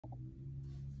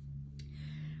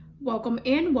Welcome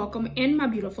in, my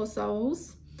beautiful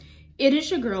souls. It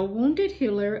is your girl, Wounded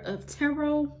Healer of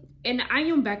Tarot, and I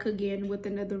am back again with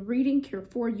another reading here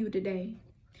for you today.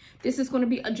 This is going to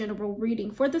be a general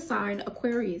reading for the sign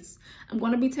Aquarius. I'm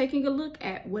going to be taking a look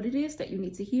at what it is that you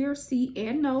need to hear, see,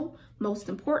 and know, most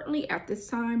importantly at this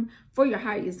time, for your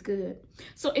highest good.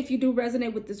 So if you do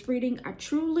resonate with this reading, I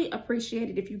truly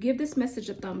appreciate it if you give this message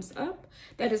a thumbs up.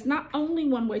 That is not only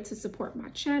one way to support my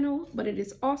channel, but it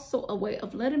is also a way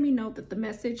of letting me know that the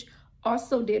message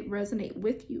also did resonate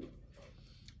with you.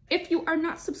 If you are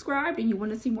not subscribed and you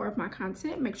want to see more of my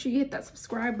content, make sure you hit that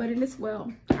subscribe button as well.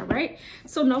 All right.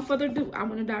 So no further ado, I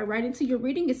want to dive right into your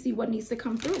reading and see what needs to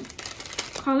come through.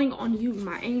 Calling on you,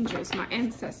 my angels, my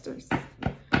ancestors,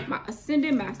 my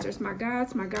ascended masters, my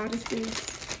gods, my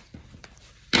goddesses,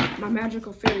 my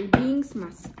magical fairy beings, my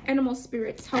animal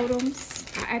spirit totems.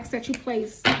 I ask that you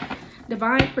place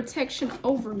divine protection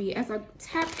over me as I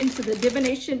tap into the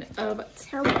divination of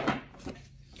tarot,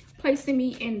 placing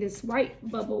me in this white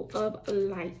bubble of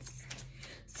lights.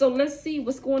 So let's see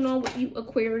what's going on with you,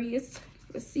 Aquarius.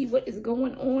 Let's see what is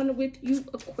going on with you,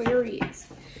 Aquarius.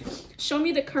 Show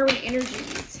me the current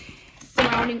energies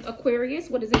surrounding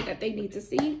Aquarius. What is it that they need to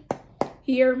see,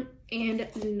 hear,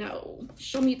 and know?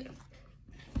 Show me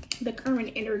the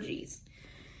current energies.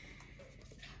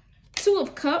 Two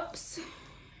of Cups,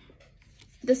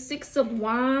 the Six of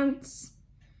Wands,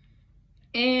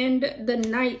 and the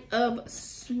Knight of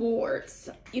Swords.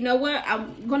 You know what?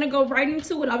 I'm going to go right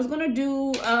into it. I was going to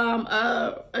do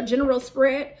a general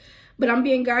spread, but I'm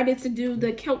being guided to do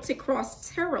the Celtic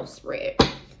Cross Tarot spread.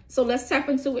 So let's tap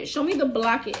into it. Show me the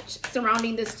blockage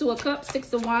surrounding this Two of Cups,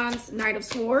 Six of Wands, Knight of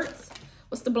Swords.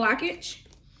 What's the blockage?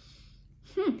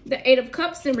 The Eight of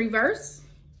Cups in reverse.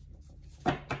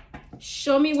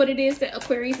 Show me what it is that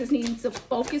Aquarius is needing to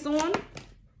focus on.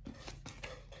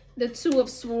 The Two of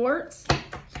Swords.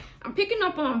 I'm picking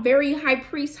up on very high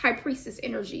priest, high priestess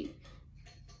energy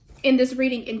in this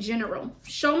reading in general.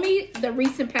 Show me the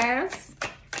recent past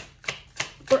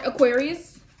for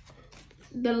Aquarius.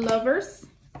 The Lovers.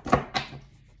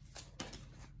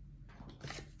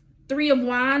 Three of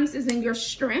Wands is in your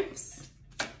strengths.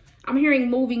 I'm hearing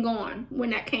moving on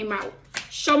when that came out.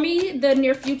 Show me the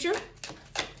near future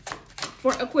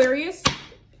for Aquarius.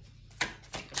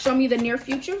 Show me the near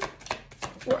future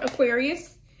for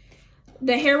Aquarius.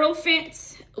 The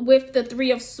Hierophant with the Three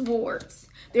of Swords.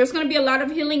 There's going to be a lot of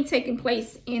healing taking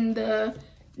place in the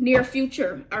near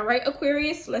future. All right,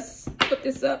 Aquarius, let's put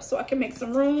this up so I can make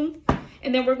some room.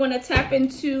 And then we're going to tap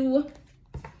into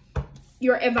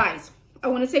your advice. I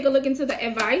want to take a look into the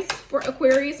advice for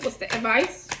Aquarius. What's the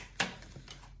advice?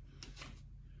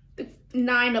 The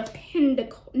Nine of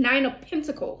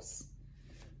Pentacles.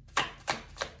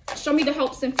 Show me the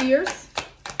hopes and fears.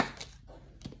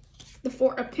 The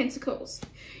Four of Pentacles.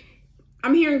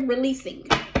 I'm hearing releasing,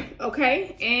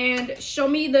 okay? And show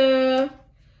me the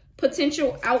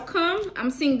potential outcome.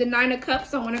 I'm seeing the Nine of Cups.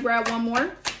 So I want to grab one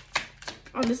more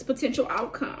on this potential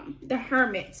outcome. The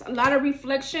Hermit. A lot of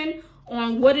reflection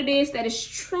on what it is that is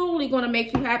truly going to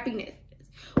make you happiness.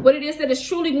 What it is that is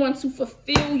truly going to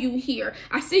fulfill you here.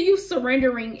 I see you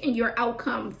surrendering in your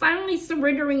outcome. Finally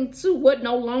surrendering to what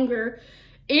no longer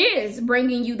is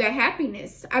bringing you that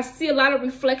happiness. I see a lot of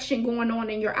reflection going on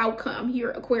in your outcome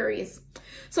here, Aquarius.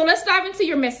 So let's dive into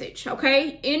your message,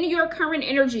 okay? In your current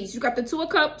energies, you got the Two of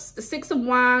Cups, the Six of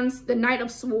Wands, the Knight of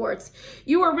Swords.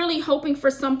 You are really hoping for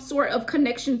some sort of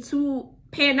connection to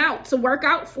pan out, to work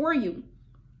out for you.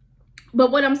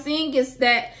 But what I'm seeing is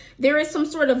that there is some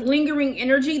sort of lingering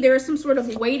energy. There is some sort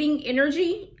of waiting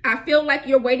energy. I feel like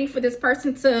you're waiting for this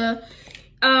person to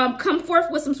come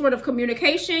forth with some sort of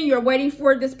communication. You're waiting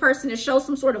for this person to show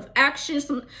some sort of action.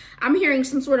 I'm hearing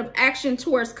some sort of action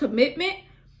towards commitment.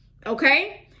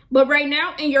 Okay. But right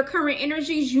now in your current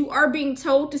energies, you are being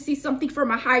told to see something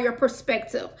from a higher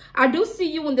perspective. I do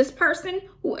see you and this person,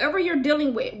 whoever you're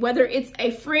dealing with, whether it's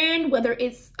a friend, whether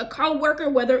it's a co-worker,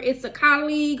 whether it's a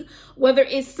colleague, whether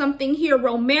it's something here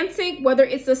romantic, whether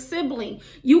it's a sibling,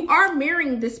 you are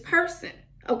marrying this person.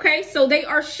 Okay, so they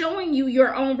are showing you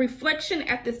your own reflection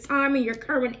at this time in your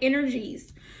current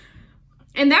energies.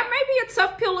 And that may be a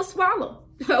tough pill to swallow,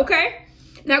 okay?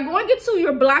 Now, going into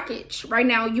your blockage right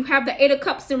now, you have the Eight of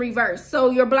Cups in reverse.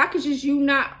 So your blockage is you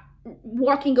not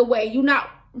walking away, you not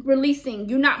releasing,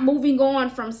 you not moving on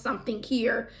from something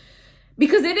here.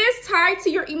 Because it is tied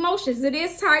to your emotions. It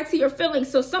is tied to your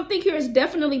feelings. So something here is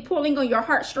definitely pulling on your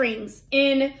heartstrings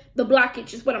in the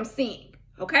blockage is what I'm seeing,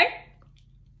 okay?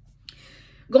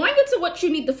 Going into what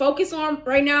you need to focus on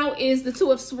right now is the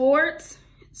Two of Swords.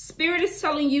 Spirit is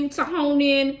telling you to hone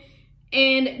in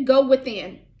and go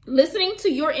within. listening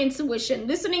to your intuition,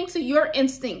 listening to your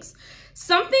instincts.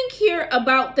 Something here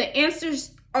about the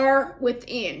answers are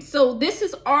within. So this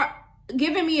is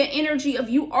giving me an energy of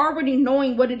you already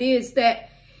knowing what it is that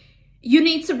you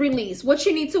need to release, what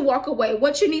you need to walk away,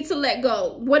 what you need to let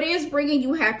go, what is bringing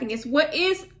you happiness, what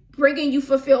is bringing you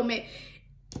fulfillment.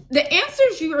 The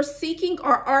answers you are seeking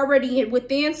are already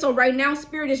within. So right now,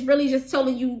 Spirit is really just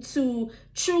telling you to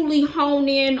truly hone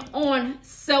in on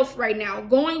self right now,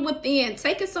 going within,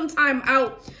 taking some time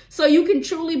out so you can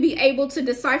truly be able to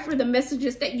decipher the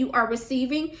messages that you are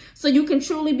receiving, so you can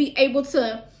truly be able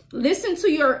to listen to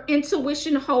your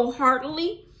intuition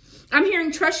wholeheartedly. I'm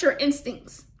hearing trust your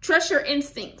instincts, trust your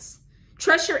instincts,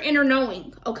 trust your inner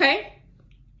knowing, okay?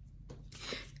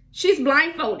 She's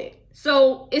blindfolded.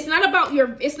 So it's not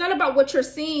about what you're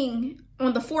seeing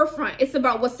on the forefront. It's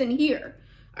about what's in here.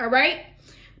 All right.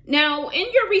 Now, in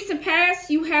your recent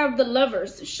past, you have the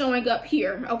Lovers showing up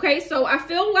here. Okay. So I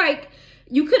feel like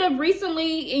you could have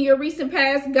recently in your recent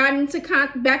past gotten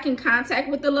back in contact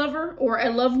with the lover or a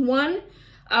loved one.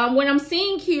 What I'm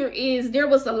seeing here is there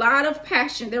was a lot of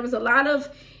passion. There was a lot of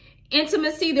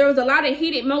intimacy. There was a lot of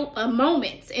heated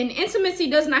moments, and intimacy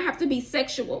does not have to be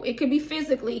sexual. It could be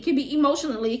physically, it could be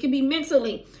emotionally, it could be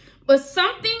mentally. But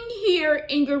something here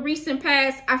in your recent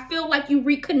past, I feel like you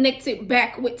reconnected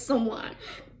back with someone.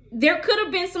 There could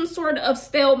have been some sort of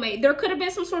stalemate. There could have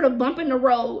been some sort of bump in the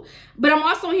road. But I'm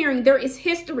also hearing there is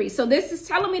history. So this is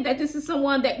telling me that this is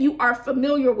someone that you are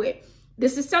familiar with.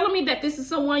 This is telling me that this is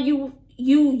someone you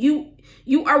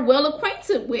are well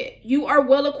acquainted with. You are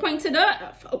well acquainted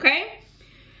of, okay?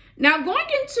 Now, going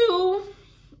into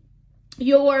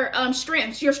your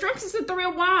strengths. Your strengths is the Three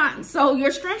of Wands. So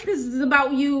your strength is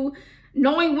about you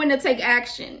knowing when to take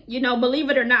action. You know, believe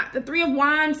it or not, the Three of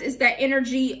Wands is that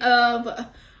energy of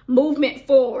movement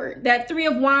forward. That Three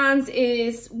of Wands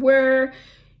is where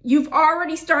you've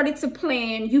already started to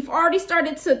plan. You've already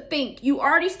started to think. You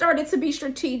already started to be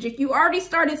strategic. You already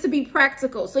started to be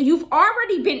practical. So you've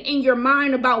already been in your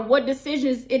mind about what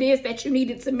decisions it is that you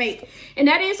needed to make. And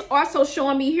that is also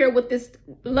showing me here with this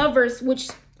Lovers, which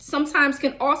sometimes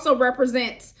can also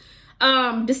represent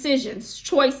decisions,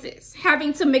 choices,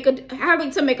 having to make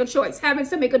a choice, having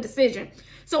to make a decision.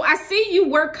 So I see you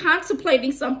were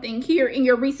contemplating something here in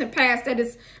your recent past that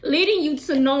is leading you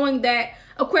to knowing that,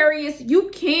 Aquarius, you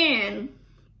can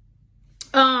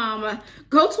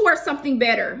go towards something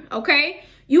better, okay?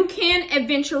 You can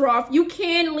adventure off. You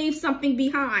can leave something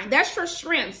behind. That's your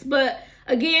strengths. But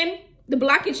again, the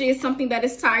blockage is something that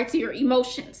is tied to your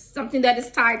emotions, something that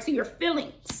is tied to your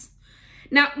feelings.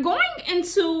 Now, going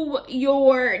into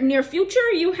your near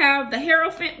future, you have the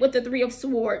Hierophant with the Three of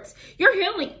Swords. You're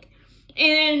healing.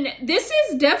 And this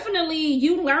is definitely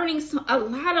you learning a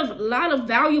lot of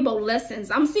valuable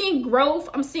lessons. I'm seeing growth.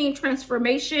 I'm seeing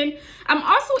transformation. I'm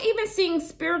also even seeing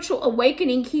spiritual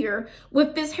awakening here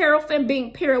with this Hierophant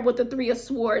being paired with the Three of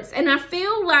Swords. And I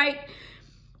feel like,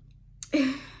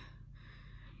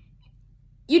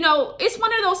 you know, it's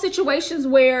one of those situations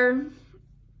where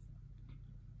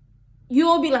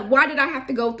you'll be like, why did I have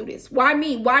to go through this? Why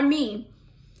me? Why me?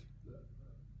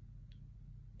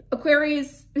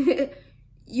 Aquarius,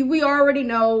 we already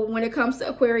know when it comes to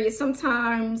Aquarius,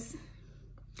 sometimes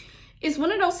it's one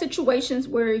of those situations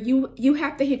where you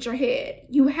have to hit your head.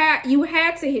 You had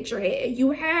to hit your head.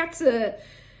 You had to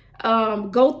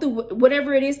go through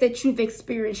whatever it is that you've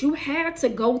experienced. You had to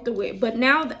go through it. But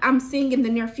now I'm seeing in the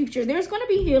near future, there's going to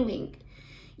be healing.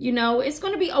 You know, it's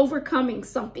going to be overcoming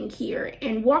something here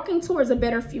and walking towards a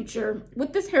better future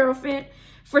with this Hierophant.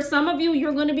 For some of you,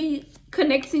 you're going to be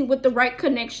connecting with the right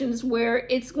connections where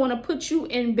it's going to put you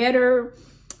in better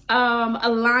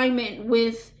alignment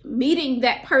with meeting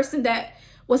that person that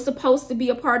was supposed to be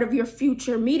a part of your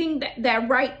future, meeting that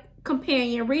right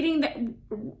companion,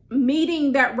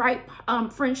 meeting that right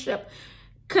friendship,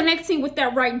 connecting with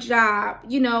that right job,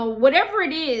 you know, whatever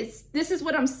it is. This is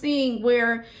what I'm seeing,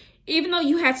 where even though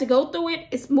you had to go through it,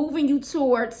 it's moving you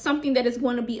towards something that is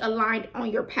going to be aligned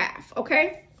on your path,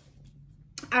 okay?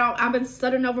 I've been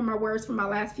stuttering over my words from my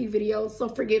last few videos, so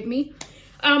forgive me.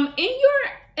 In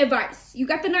your advice, you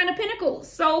got the Nine of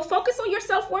Pentacles. So focus on your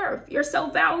self-worth, your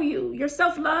self-value, your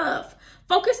self-love.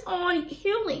 Focus on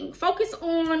healing. Focus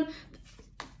on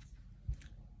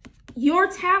your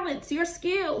talents, your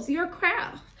skills, your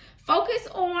craft. Focus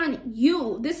on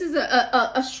you. This is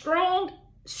a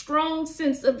strong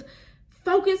sense of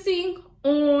focusing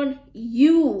on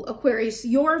you, Aquarius,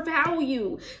 your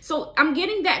value. So I'm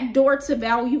getting that door to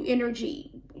value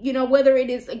energy, you know, whether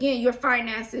it is, again, your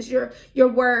finances, your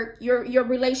work, your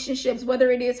relationships,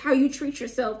 whether it is how you treat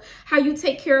yourself, how you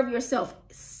take care of yourself,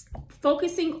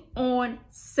 focusing on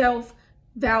self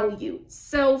self-value,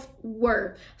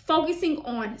 self-worth, focusing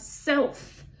on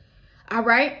self. All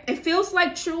right. It feels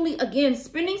like truly, again,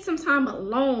 spending some time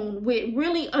alone with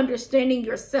really understanding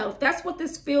yourself. That's what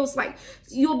this feels like.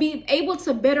 You'll be able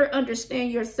to better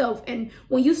understand yourself. And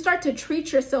when you start to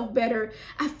treat yourself better,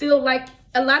 I feel like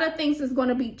a lot of things is going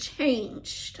to be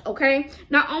changed. Okay.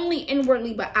 Not only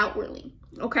inwardly, but outwardly.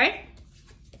 Okay.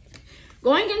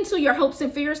 Going into your hopes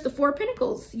and fears, the Four of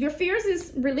Pentacles. Your fears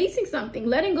is releasing something,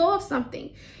 letting go of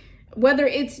something. Whether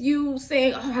it's you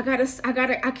saying, oh,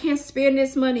 I can't spend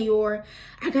this money, or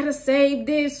I gotta save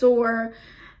this, or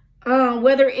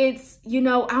whether it's, you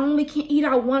know, I only can eat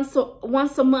out once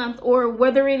a month, or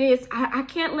whether it is, I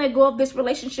can't let go of this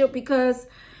relationship because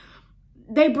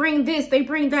they bring this, they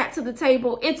bring that to the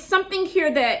table. It's something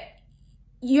here that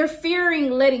you're fearing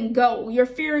letting go. You're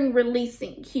fearing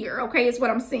releasing here. Okay, is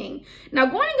what I'm seeing. Now,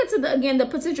 going into the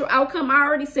potential outcome, I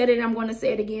already said it. I'm going to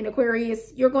say it again,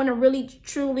 Aquarius. You're going to really,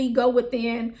 truly go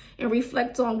within and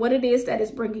reflect on what it is that is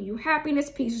bringing you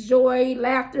happiness, peace, joy,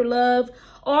 laughter, love,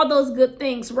 all those good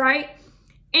things, right?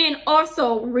 And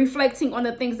also reflecting on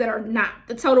the things that are not,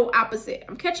 the total opposite.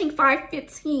 I'm catching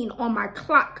 5:15 on my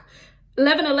clock.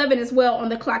 11:11 as well on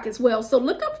the clock as well. So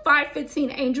look up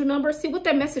 5:15 angel number. See what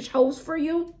that message holds for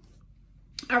you.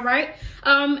 All right.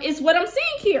 Is what I'm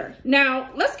seeing here. Now,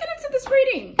 let's get into this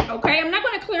reading. Okay. I'm not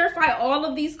going to clarify all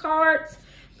of these cards,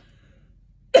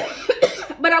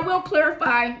 but I will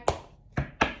clarify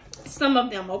some of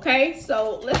them. Okay.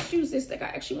 So let's use this deck. I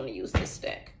actually want to use this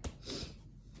deck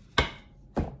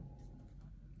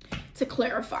to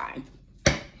clarify.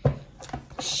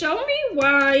 Show me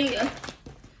why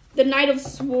the Knight of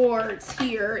Swords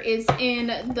here is in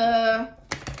the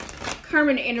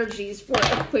current energies for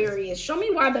Aquarius. Show me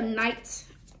why the Knight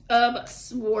of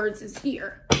Swords is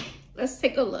here. Let's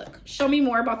take a look. Show me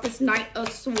more about this Knight of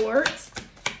Swords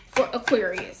for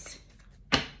Aquarius.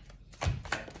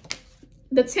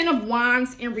 The Ten of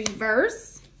Wands in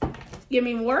reverse. Give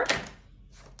me more.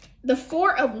 The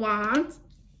Four of Wands.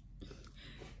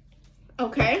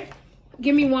 Okay.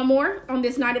 Give me one more on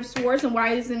this Knight of Swords and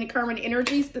why it is in the current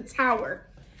energies. The Tower.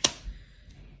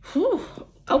 Whew.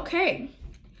 Okay.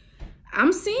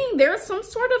 I'm seeing there's some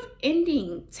sort of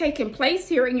ending taking place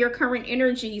here in your current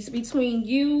energies between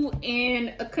you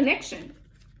and a connection.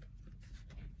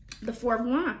 The Four of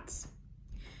Wands.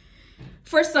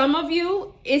 For some of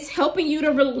you, it's helping you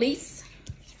to release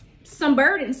some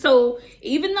burden. So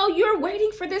even though you're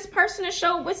waiting for this person to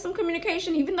show up with some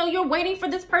communication, even though you're waiting for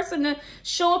this person to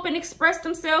show up and express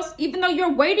themselves, even though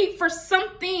you're waiting for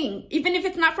something, even if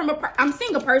it's not from I'm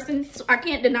seeing a person, so I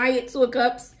can't deny it, Two of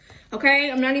Cups.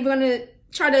 Okay, I'm not even going to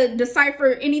try to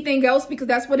decipher anything else because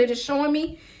that's what it is showing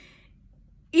me.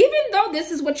 Even though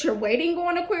this is what you're waiting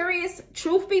on, Aquarius,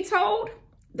 truth be told,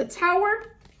 the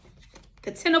Tower,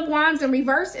 the Ten of Wands in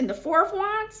reverse, and the Four of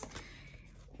Wands,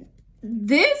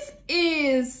 this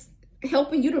is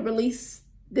helping you to release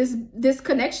this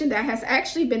connection that has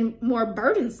actually been more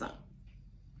burdensome.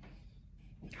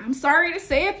 I'm sorry to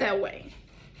say it that way,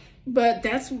 but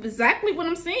that's exactly what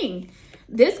I'm seeing.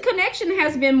 This connection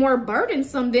has been more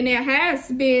burdensome than it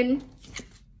has been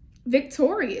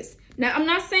victorious. Now, I'm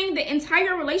not saying the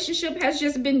entire relationship has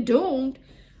just been doomed,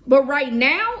 but right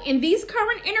now in these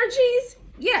current energies,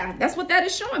 yeah, that's what that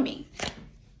is showing me.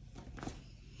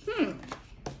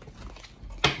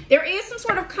 There is some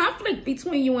sort of conflict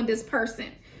between you and this person.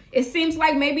 It seems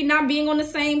like maybe not being on the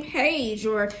same page,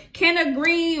 or can't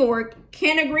agree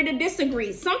to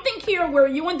disagree. Something here where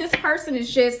you and this person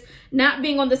is just not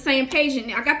being on the same page.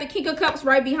 And I got the King of Cups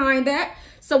right behind that.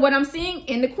 So what I'm seeing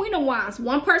in the Queen of Wands,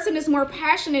 one person is more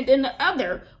passionate than the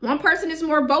other. One person is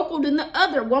more vocal than the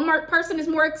other. One person is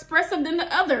more expressive than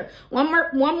the other. One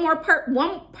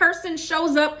person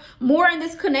shows up more in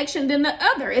this connection than the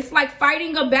other. It's like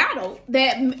fighting a battle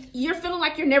that you're feeling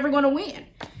like you're never going to win.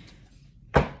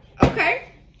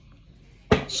 Okay.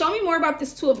 Show me more about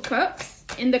this Two of Cups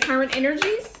in the current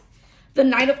energies. The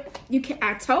Knight of,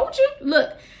 I told you,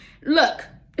 look.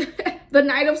 The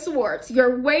Knight of Swords.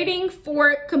 You're waiting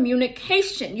for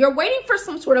communication. You're waiting for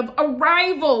some sort of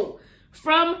arrival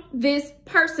from this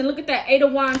person. Look at that Eight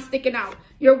of Wands sticking out.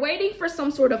 You're waiting for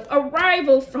some sort of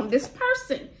arrival from this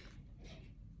person.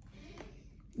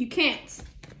 You can't.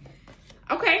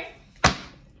 Okay.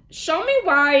 Show me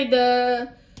why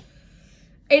the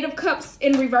Eight of Cups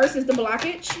in reverse is the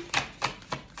blockage.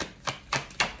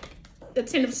 The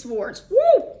Ten of Swords.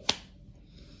 Woo!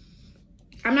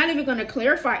 I'm not even going to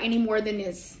clarify any more than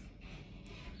this.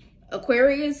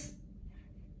 Aquarius.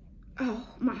 Oh,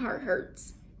 my heart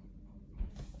hurts.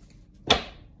 I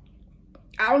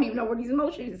don't even know where these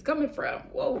emotions is coming from.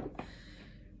 Whoa.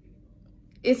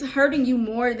 It's hurting you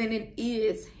more than it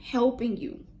is helping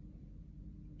you.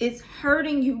 It's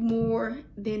hurting you more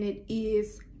than it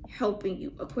is helping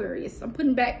you, Aquarius. I'm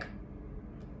putting back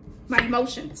my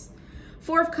emotions.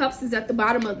 Four of Cups is at the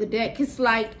bottom of the deck. It's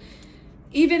like,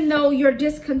 even though you're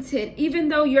discontent, even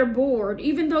though you're bored,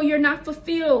 even though you're not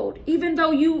fulfilled, even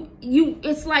though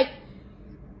it's like,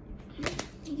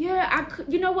 yeah,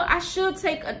 you know what? I should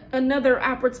take another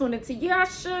opportunity. Yeah, I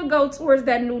should go towards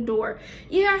that new door.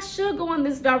 Yeah, I should go in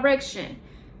this direction.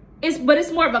 But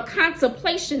it's more of a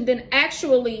contemplation than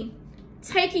actually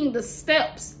taking the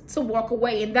steps to walk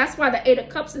away. And that's why the Eight of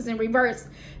Cups is in reverse,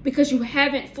 because you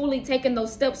haven't fully taken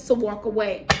those steps to walk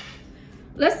away.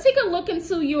 Let's take a look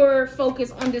into your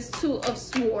focus on this Two of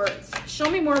Swords. Show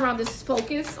me more around this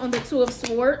focus on the Two of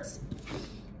Swords.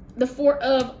 The Four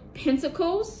of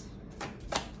Pentacles.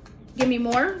 Give me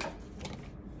more.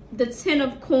 The Ten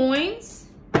of Coins.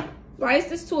 Why is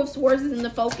this Two of Swords in the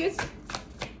focus?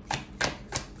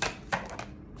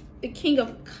 The King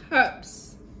of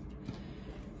Cups.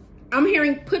 I'm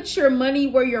hearing put your money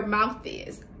where your mouth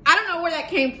is. I don't know where that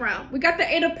came from. We got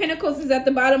the Eight of Pentacles is at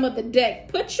the bottom of the deck.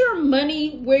 Put your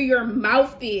money where your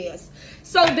mouth is.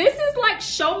 So this is like,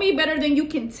 show me better than you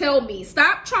can tell me.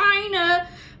 Stop trying to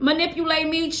manipulate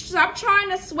me. Stop trying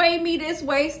to sway me this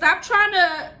way. Stop trying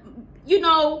to, you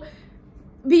know,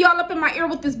 be all up in my ear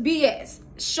with this BS.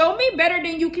 Show me better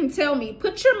than you can tell me.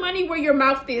 Put your money where your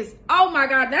mouth is. Oh my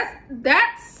God,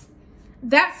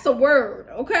 that's a word,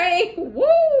 okay?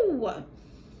 Woo!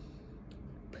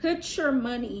 Put your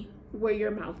money where your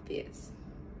mouth is.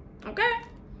 Okay?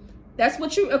 That's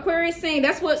what you, Aquarius, saying.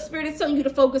 That's what Spirit is telling you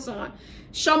to focus on.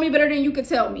 Show me better than you can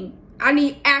tell me. I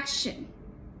need action.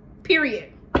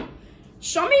 Period.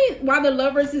 Show me why the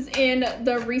Lovers is in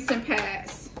the recent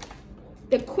past.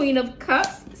 The Queen of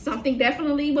Cups. Something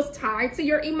definitely was tied to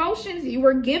your emotions. You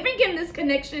were giving in this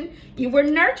connection. You were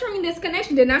nurturing this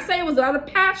connection. Did not say it was a lot of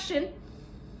passion.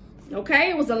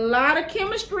 Okay? It was a lot of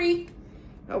chemistry.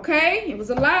 Okay, it was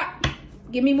a lot.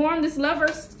 Give me more on this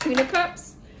Lovers. Queen of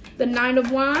Cups. The Nine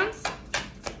of Wands.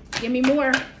 Give me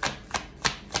more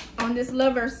on this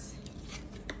Lovers.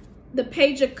 The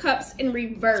Page of Cups in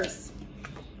reverse.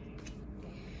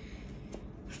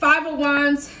 Five of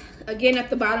Wands, again at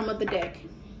the bottom of the deck.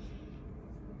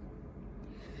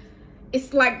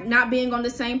 It's like not being on the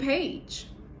same page.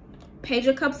 Page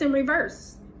of Cups in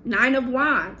reverse. Nine of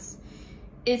Wands.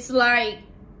 It's like,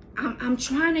 I'm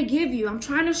trying to give you, I'm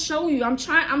trying to show you, I'm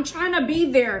trying to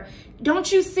be there. Don't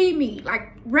you see me?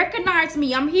 Like, recognize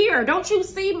me. I'm here. Don't you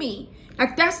see me?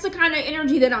 Like, that's the kind of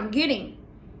energy that I'm getting.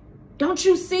 Don't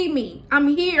you see me? I'm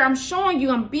here. I'm showing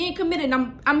you. I'm being committed.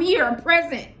 I'm here. I'm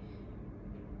present.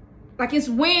 Like, it's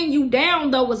weighing you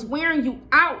down, though. It's wearing you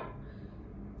out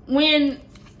when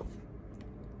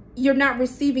you're not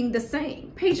receiving the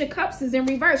same. Page of Cups is in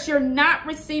reverse. You're not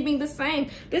receiving the same.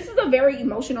 This is a very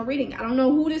emotional reading. I don't know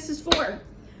who this is for.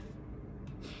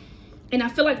 And I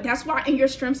feel like that's why in your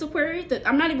strengths, Aquarius, that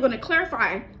I'm not even going to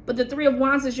clarify, but the Three of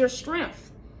Wands is your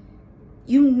strength.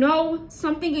 You know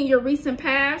something in your recent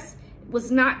past was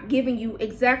not giving you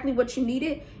exactly what you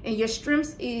needed, and your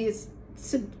strengths is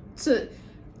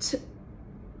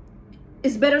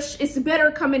it's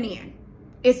better coming in.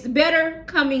 It's better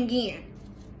coming in.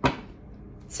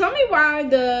 Tell me why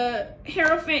the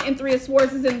Hierophant and Three of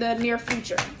Swords is in the near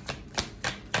future.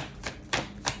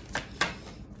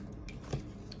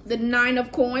 The Nine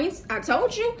of Coins. I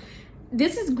told you,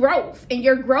 this is growth. And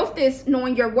your growth is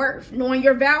knowing your worth, knowing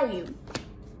your value.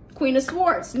 Queen of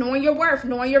Swords, knowing your worth,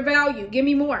 knowing your value. Give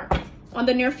me more on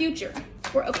the near future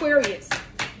for Aquarius.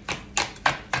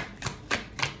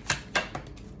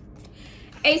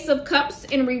 Ace of Cups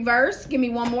in reverse. Give me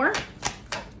one more.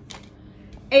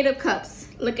 Eight of Cups.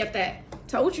 Look at that.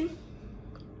 Told you.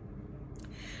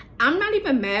 I'm not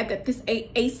even mad that this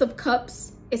Ace of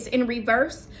Cups is in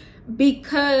reverse,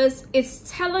 because it's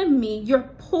telling me you're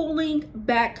pulling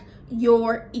back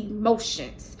your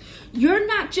emotions. You're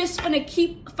not just going to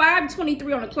keep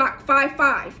 5:23 on the clock,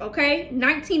 5:5, okay?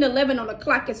 19:11 on the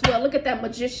clock as well. Look at that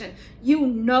Magician. You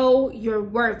know your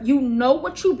worth. You know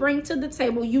what you bring to the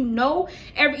table. You know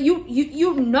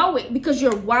you know it because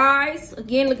you're wise.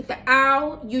 Again, look at the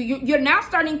owl. You're now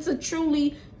starting to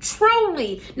truly.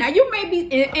 Now you may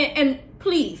be and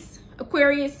please,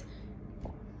 Aquarius,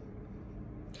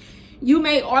 you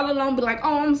may all along be like,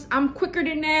 oh, I'm quicker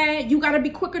than that. You got to be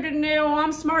quicker than that. Oh,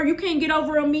 I'm smart. You can't get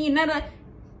over on me. And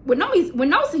when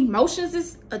those emotions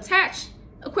is attached,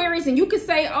 Aquarius, and you can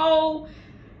say, oh,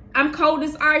 I'm cold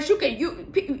as ice.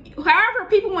 However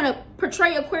people want to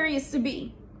portray Aquarius to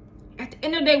be. At the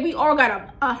end of the day, we all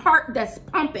got a heart that's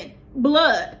pumping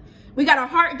blood. We got a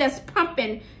heart that's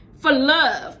pumping for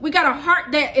love. We got a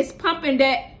heart that is pumping,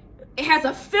 that it has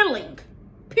a feeling,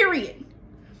 period.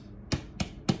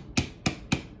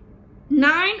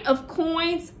 9 of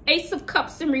coins, Ace of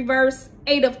Cups in reverse,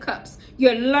 8 of Cups.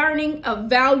 You're learning a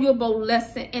valuable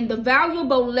lesson. And the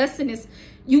valuable lesson is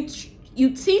you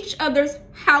teach others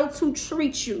how to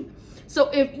treat you. So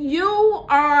if you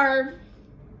are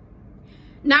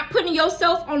not putting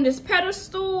yourself on this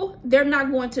pedestal, they're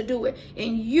not going to do it.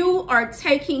 And you are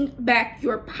taking back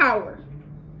your power.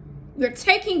 You're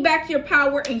taking back your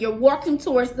power and you're walking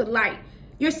towards the light.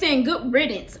 You're saying good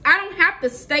riddance. I don't have to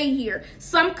stay here.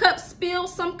 Some cups spill,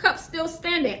 some cups still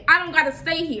standing. I don't got to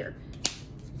stay here.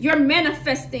 You're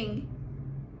manifesting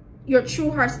your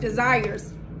true heart's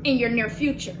desires in your near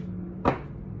future.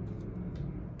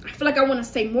 I feel like I want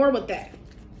to say more with that.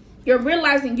 You're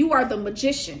realizing you are the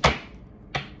magician.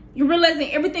 You're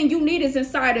realizing everything you need is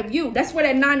inside of you. That's where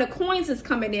that 9 of coins is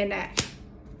coming in at.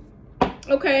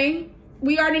 Okay?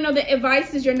 We already know that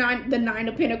advice is the 9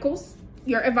 of pentacles.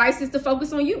 Your advice is to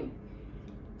focus on you.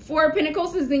 4 of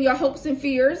Pentacles is in your hopes and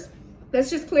fears.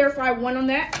 Let's just clarify one on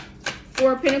that.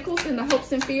 4 of Pentacles in the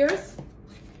hopes and fears.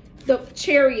 The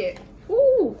Chariot.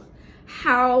 Ooh,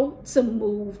 how to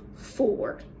move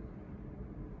forward.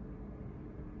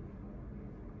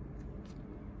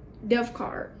 Death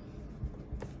card.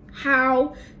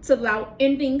 How to allow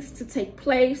endings to take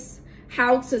place.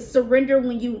 How to surrender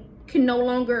when you can no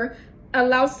longer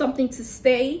allow something to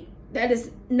stay that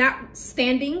is not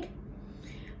standing.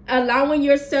 Allowing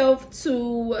yourself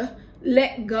to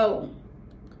let go.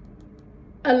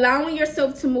 Allowing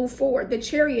yourself to move forward. The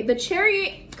Chariot. The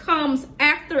Chariot comes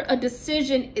after a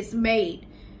decision is made.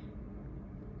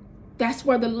 That's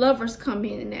where the Lovers come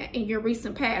in at in your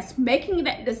recent past. Making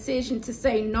that decision to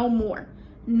say no more.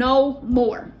 No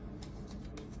more.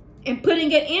 And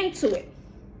putting it into it.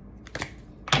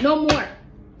 No more.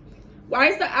 Why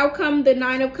is the outcome the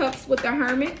 9 of Cups with the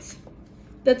Hermit?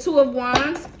 The 2 of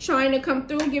Wands trying to come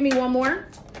through. Give me one more.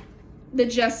 The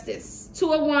Justice.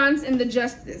 2 of Wands and the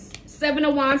Justice. 7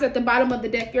 of Wands at the bottom of the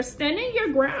deck. You're standing your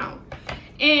ground.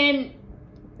 And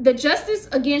the Justice,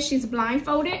 again, she's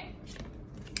blindfolded.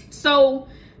 So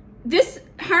this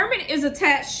Hermit is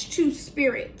attached to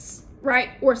spirits, right?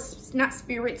 Or not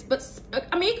spirits, but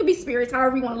I mean, it could be spirits,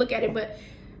 however you want to look at it, but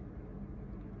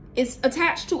it's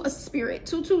attached to a spirit.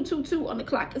 2222 on the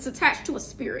clock. It's attached to a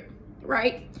spirit,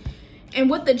 right? And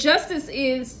what the Justice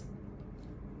is,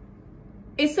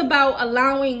 it's about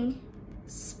allowing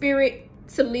spirit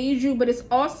to lead you, but it's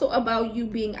also about you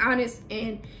being honest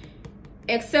and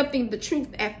accepting the truth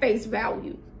at face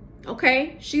value.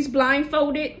 Okay? She's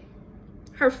blindfolded.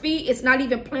 Her feet is not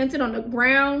even planted on the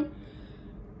ground.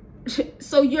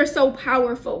 So you're so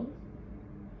powerful.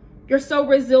 You're so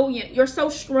resilient. You're so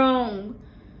strong,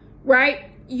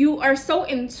 right? You are so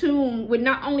in tune with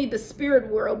not only the spirit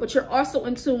world, but you're also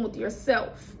in tune with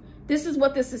yourself. This is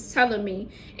what this is telling me.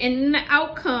 And in the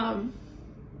outcome,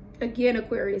 again,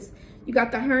 Aquarius, you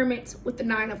got the Hermit with the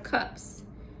 9 of Cups.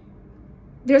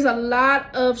 There's a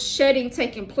lot of shedding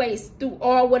taking place through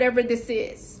all whatever this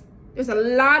is. There's a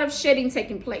lot of shedding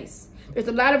taking place. There's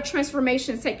a lot of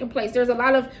transformations taking place. There's a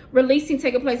lot of releasing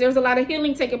taking place. There's a lot of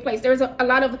healing taking place. There's a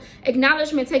lot of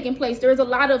acknowledgement taking place. There's a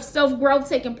lot of self-growth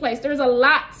taking place. There's a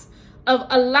lot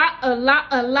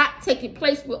taking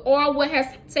place with all what has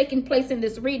taken place in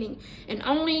this reading. And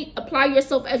only apply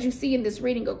yourself as you see in this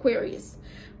reading, Aquarius.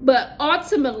 But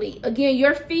ultimately, again,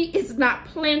 your feet is not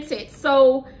planted.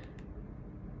 So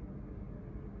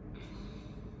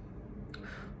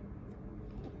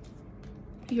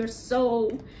you're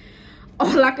so...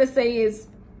 all I can say is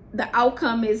the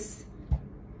outcome is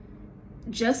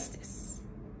justice.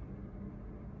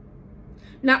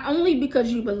 Not only because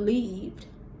you believed,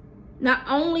 not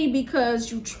only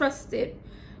because you trusted,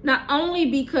 not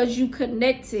only because you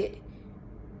connected.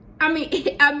 I mean,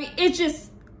 it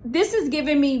just, this is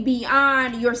giving me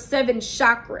beyond your 7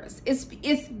 chakras.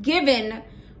 It's given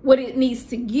what it needs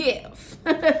to give.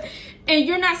 And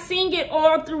you're not seeing it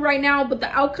all through right now, but the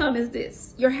outcome is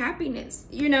this: your happiness.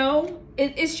 You know,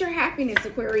 it's your happiness,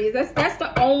 Aquarius. That's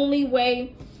the only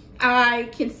way I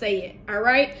can say it. All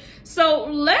right, so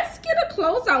let's get a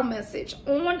closeout message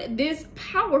on this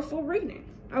powerful reading.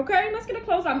 Okay, let's get a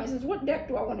closeout message. What deck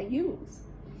do I want to use?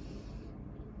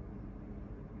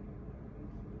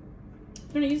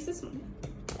 I'm gonna use this one.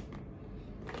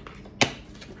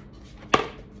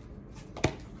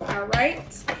 All right,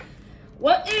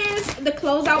 what is the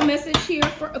closeout message here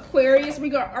for Aquarius?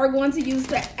 We are going to use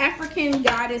the African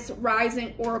Goddess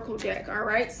Rising Oracle deck. All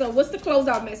right, so what's the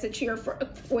closeout message here for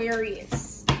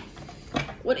Aquarius?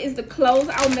 What is the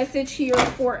closeout message here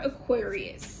for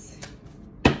Aquarius?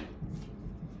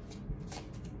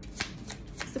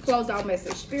 the closeout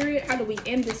message? Spirit, how do we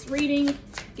end this reading?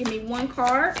 Give me one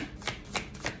card.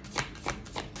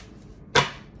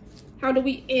 How do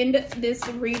we end this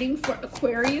reading for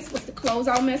Aquarius? What's the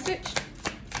closeout message?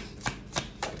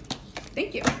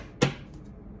 Thank you.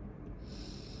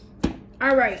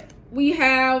 All right. We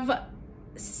have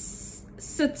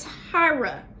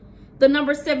Satira. The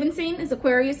number 17 is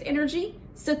Aquarius energy.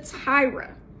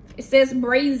 Satira. It says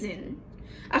brazen.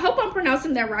 I hope I'm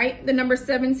pronouncing that right. The number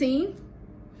 17.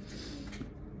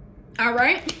 All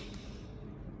right.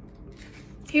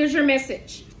 Here's your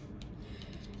message.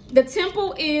 The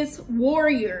temple is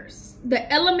warriors.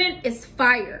 The element is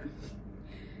fire.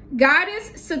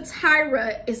 Goddess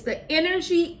Satira is the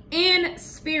energy and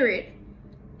spirit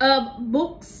of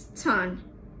Buxton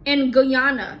in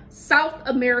Guyana, South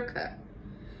America.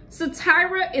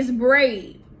 Satira is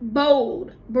brave,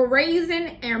 bold,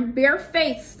 brazen, and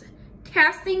barefaced,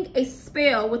 casting a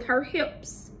spell with her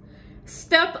hips.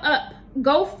 Step up,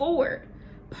 go forward,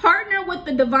 partner with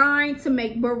the divine to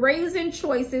make brazen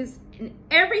choices, and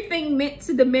everything meant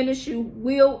to diminish you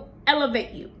will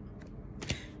elevate you.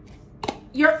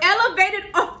 You're elevated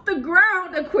off the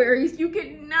ground, Aquarius. You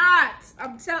cannot.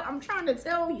 I'm trying to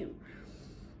tell you.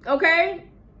 Okay?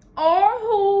 All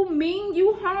who mean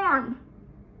you harm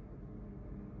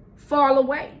fall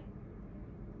away.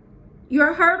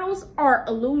 Your hurdles are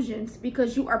illusions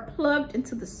because you are plugged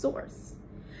into the source.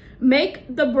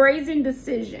 Make the brazen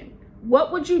decision.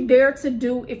 What would you dare to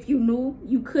do if you knew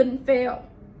you couldn't fail?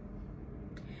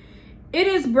 It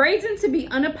is brazen to be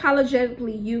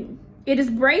unapologetically you. It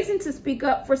is brazen to speak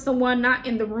up for someone not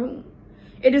in the room.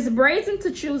 It is brazen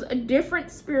to choose a different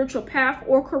spiritual path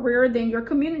or career than your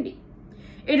community.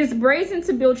 It is brazen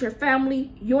to build your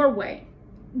family your way.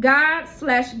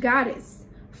 God/goddess,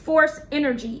 force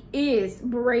energy is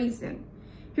brazen.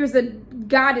 Here's a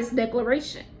goddess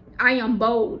declaration. I am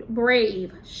bold,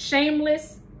 brave,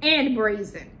 shameless, and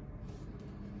brazen.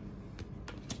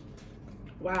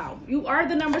 Wow. You are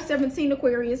the number 17,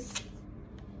 Aquarius.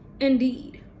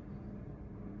 Indeed.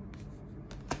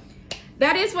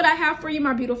 That is what I have for you,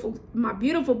 my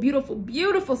beautiful,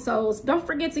 beautiful souls. Don't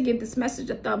forget to give this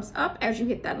message a thumbs up as you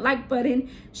hit that like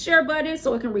button, share button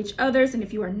so it can reach others. And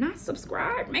if you are not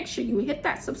subscribed, make sure you hit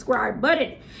that subscribe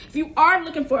button. If you are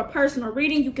looking for a personal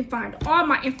reading, you can find all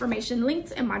my information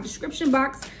linked in my description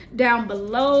box down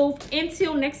below.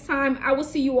 Until next time, I will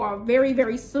see you all very,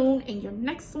 very soon in your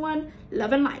next one.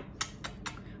 Love and light.